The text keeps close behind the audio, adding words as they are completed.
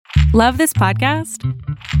Love this podcast?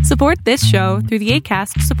 Support this show through the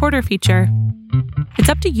Acast supporter feature. It's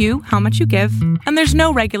up to you how much you give, and there's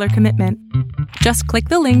no regular commitment. Just click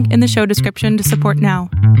the link in the show description to support now.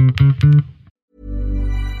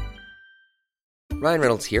 Ryan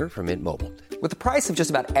Reynolds here from Mint Mobile. With the price of just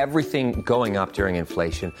about everything going up during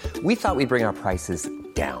inflation, we thought we'd bring our prices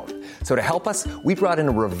down. So to help us, we brought in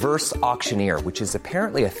a reverse auctioneer, which is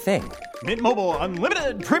apparently a thing. Mint Mobile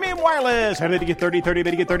Unlimited Premium Wireless. How to get 30, 30,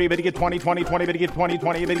 bit to get 30, bit to get 20, 20, 20, bit to get 20,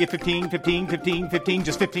 20, bit to get 15, 15, 15, 15,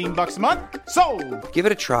 just $15 a month? Sold! Give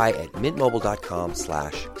it a try at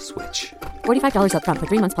mintmobile.com/switch. $45 up front for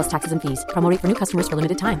 3 months plus taxes and fees. Promo rate for new customers for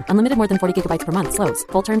limited time. Unlimited more than 40 gigabytes per month. Slows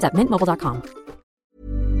full terms at mintmobile.com.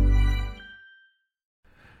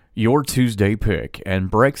 Your Tuesday pick,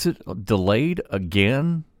 and Brexit delayed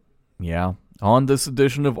again? Yeah, on this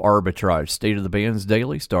edition of Arbitrage, State of the Bands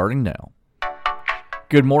Daily, starting now.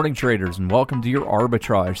 Good morning, traders, and welcome to your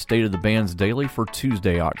Arbitrage State of the Bands Daily for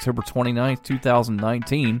Tuesday, October 29th,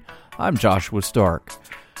 2019. I'm Joshua Stark.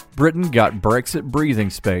 Britain got Brexit breathing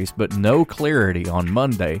space, but no clarity on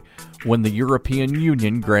Monday when the European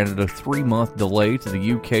Union granted a 3-month delay to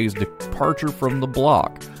the UK's departure from the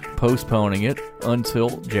bloc, postponing it until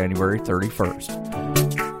January 31st.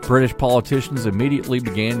 British politicians immediately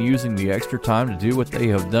began using the extra time to do what they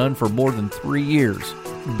have done for more than 3 years,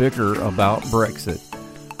 bicker about Brexit.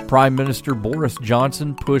 Prime Minister Boris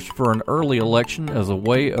Johnson pushed for an early election as a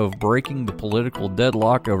way of breaking the political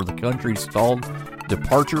deadlock over the country's stalled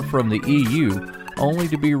departure from the EU, only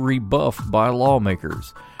to be rebuffed by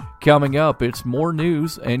lawmakers. Coming up, it's more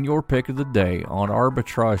news and your pick of the day on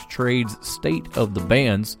Arbitrage Trade's State of the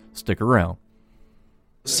Bands. Stick around.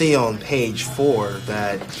 See on page 4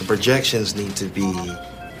 that the projections need to be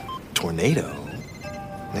tornado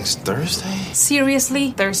next Thursday.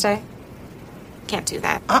 Seriously? Thursday? Can't do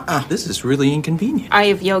that. This is really inconvenient. I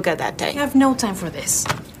have yoga that day. I have no time for this.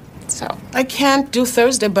 So I can't do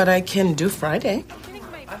Thursday, but I can do Friday.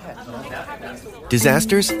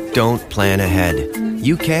 Disasters don't plan ahead.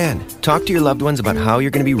 You can. Talk to your loved ones about how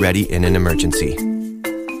you're going to be ready in an emergency.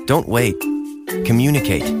 Don't wait.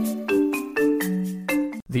 Communicate.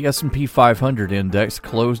 The S&P 500 index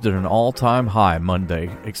closed at an all-time high Monday,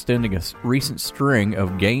 extending a recent string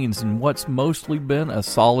of gains in what's mostly been a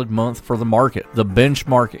solid month for the market. The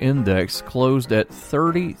benchmark index closed at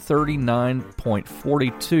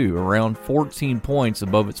 39.42, around 14 points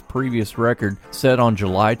above its previous record set on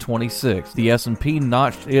July 26. The S&P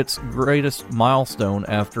notched its greatest milestone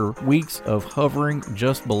after weeks of hovering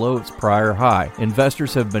just below its prior high.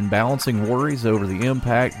 Investors have been balancing worries over the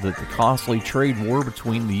impact that the costly trade war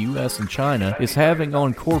between the U.S. and China is having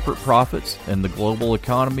on corporate profits and the global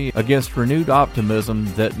economy against renewed optimism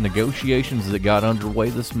that negotiations that got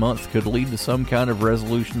underway this month could lead to some kind of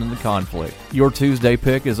resolution in the conflict. Your Tuesday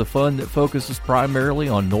pick is a fund that focuses primarily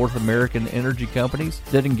on North American energy companies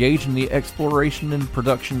that engage in the exploration and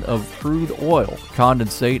production of crude oil,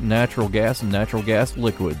 condensate, natural gas, and natural gas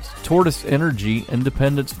liquids. Tortoise Energy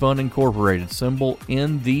Independence Fund Incorporated, symbol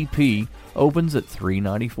NDP, opens at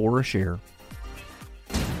 $3.94 a share.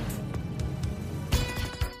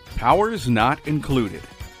 Powers Not Included,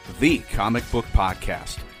 the comic book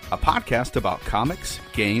podcast. A podcast about comics,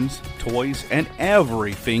 games, toys, and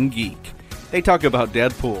everything geek. They talk about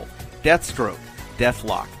Deadpool, Deathstroke,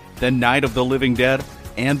 Deathlock, The Night of the Living Dead,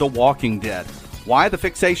 and The Walking Dead. Why the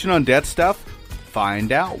fixation on dead stuff?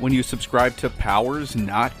 Find out when you subscribe to Powers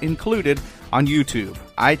Not Included on YouTube,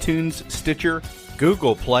 iTunes, Stitcher,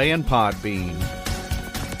 Google Play, and Podbean.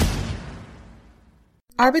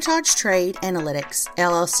 Arbitrage Trade Analytics,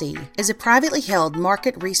 LLC, is a privately held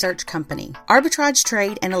market research company. Arbitrage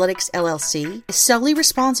Trade Analytics, LLC, is solely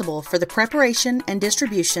responsible for the preparation and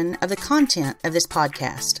distribution of the content of this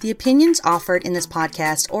podcast. The opinions offered in this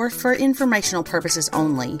podcast are for informational purposes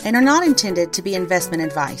only and are not intended to be investment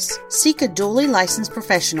advice. Seek a duly licensed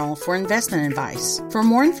professional for investment advice. For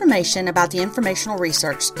more information about the informational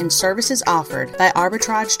research and services offered by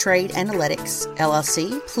Arbitrage Trade Analytics,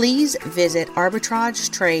 LLC, please visit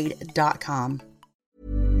arbitragetrade.com.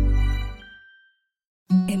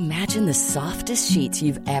 Imagine the softest sheets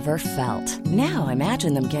you've ever felt. Now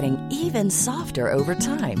imagine them getting even softer over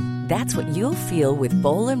time. That's what you'll feel with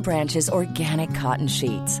Boll & Branch's organic cotton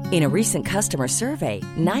sheets. In a recent customer survey,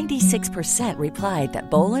 96% replied that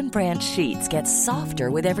Boll & Branch sheets get softer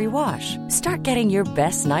with every wash. Start getting your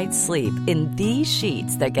best night's sleep in these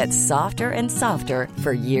sheets that get softer and softer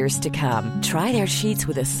for years to come. Try their sheets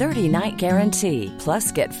with a 30-night guarantee.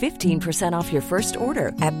 Plus, get 15% off your first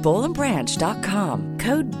order at bollandbranch.com.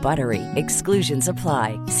 Code BUTTERY. Exclusions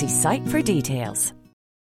apply. See site for details.